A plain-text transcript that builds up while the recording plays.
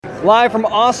live from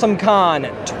AwesomeCon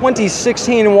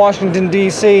 2016 in Washington,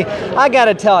 D.C. I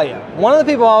gotta tell you, one of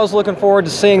the people I was looking forward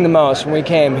to seeing the most when we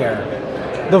came here,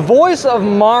 the voice of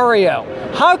Mario.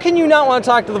 How can you not want to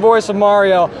talk to the voice of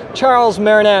Mario, Charles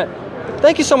Martinet?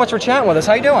 Thank you so much for chatting with us.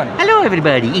 How you doing? Hello,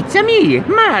 everybody. It's me,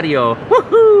 Mario.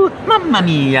 Woohoo! Mamma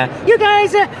mia! You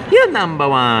guys, you're number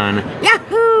one.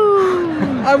 Yahoo!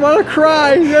 I want to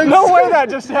cry. No way that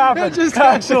just happened.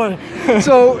 Actually.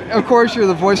 So, of course, you're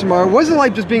the voice of Mario. What's it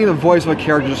like just being the voice of a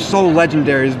character so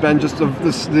legendary? Has been just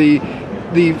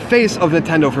the face of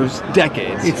Nintendo for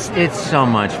decades. It's so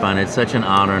much fun. It's such an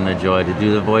honor and a joy to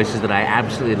do the voices that I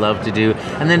absolutely love to do,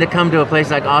 and then to come to a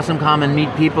place like AwesomeCon and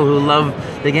meet people who love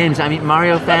the games. I mean,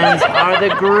 Mario fans are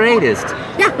the greatest.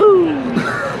 Yahoo!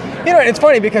 You know, it's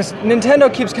funny because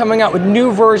Nintendo keeps coming out with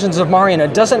new versions of Mario, and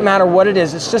it doesn't matter what it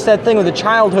is. It's just that thing with the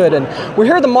childhood, and we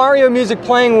hear the Mario music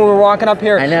playing when we're walking up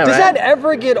here. I know, Does right? that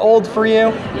ever get old for you?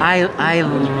 I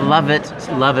love it,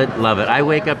 love it, love it. I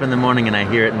wake up in the morning and I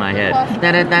hear it in my head.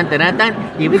 Dun, dun, dun, dun, dun,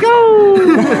 dun. Here we go!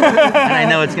 And I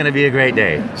know it's going to be a great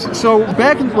day. So,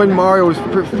 back when Mario was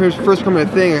first becoming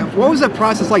a thing, what was that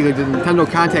process like? Did Nintendo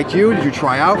contact you? Did you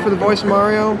try out for the voice of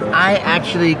Mario? I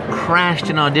actually crashed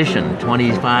an audition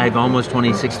 25, almost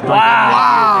 26, 25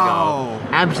 Wow. years ago.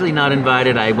 Absolutely not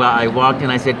invited. I walked in,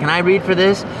 I said, "Can I read for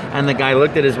this?" And the guy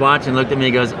looked at his watch and looked at me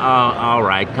and goes, "Oh, all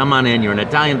right, come on in. You're an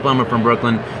Italian plumber from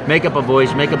Brooklyn. Make up a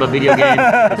voice, make up a video game.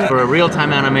 It's for a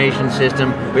real-time animation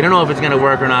system. We don't know if it's going to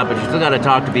work or not, but you still got to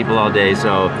talk to people all day.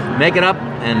 So make it up,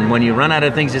 and when you run out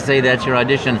of things to say, that's your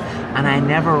audition." And I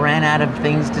never ran out of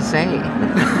things to say.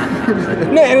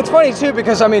 No, and it's funny too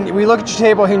because I mean we look at your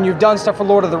table here and you've done stuff for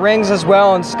Lord of the Rings as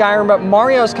well and Skyrim, but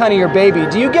Mario's kind of your baby.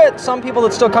 Do you get some people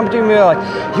that still come to you and be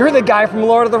like, "You're the guy from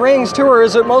Lord of the Rings too," or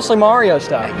is it mostly Mario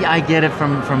stuff? Yeah, I get it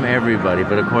from everybody,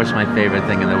 but of course my favorite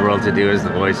thing in the world to do is the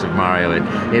voice of Mario.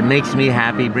 It makes me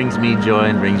happy, brings me joy,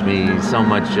 and brings me so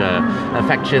much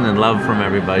affection and love from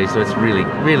everybody. So it's really,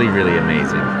 really, really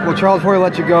amazing. Well, Charles, before I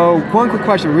let you go, one quick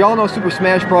question. We all know Super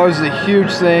Smash Bros. Is a huge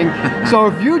thing. So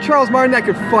if you, Charles Martinet,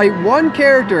 could fight one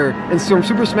character in some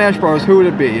Super Smash Bros., who would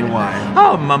it be and why?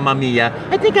 Oh, mamma mia.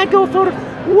 I think I'd go for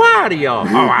Wario.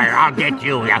 Oh, I'll get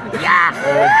you.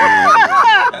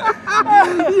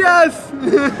 Yes!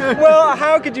 Well,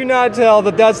 how could you not tell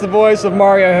that that's the voice of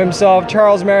Mario himself,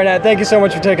 Charles Martinet? Thank you so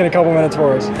much for taking a couple minutes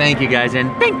for us. Thank you, guys,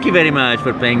 and thank you very much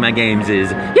for playing my games.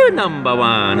 You're number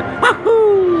one. Wahoo!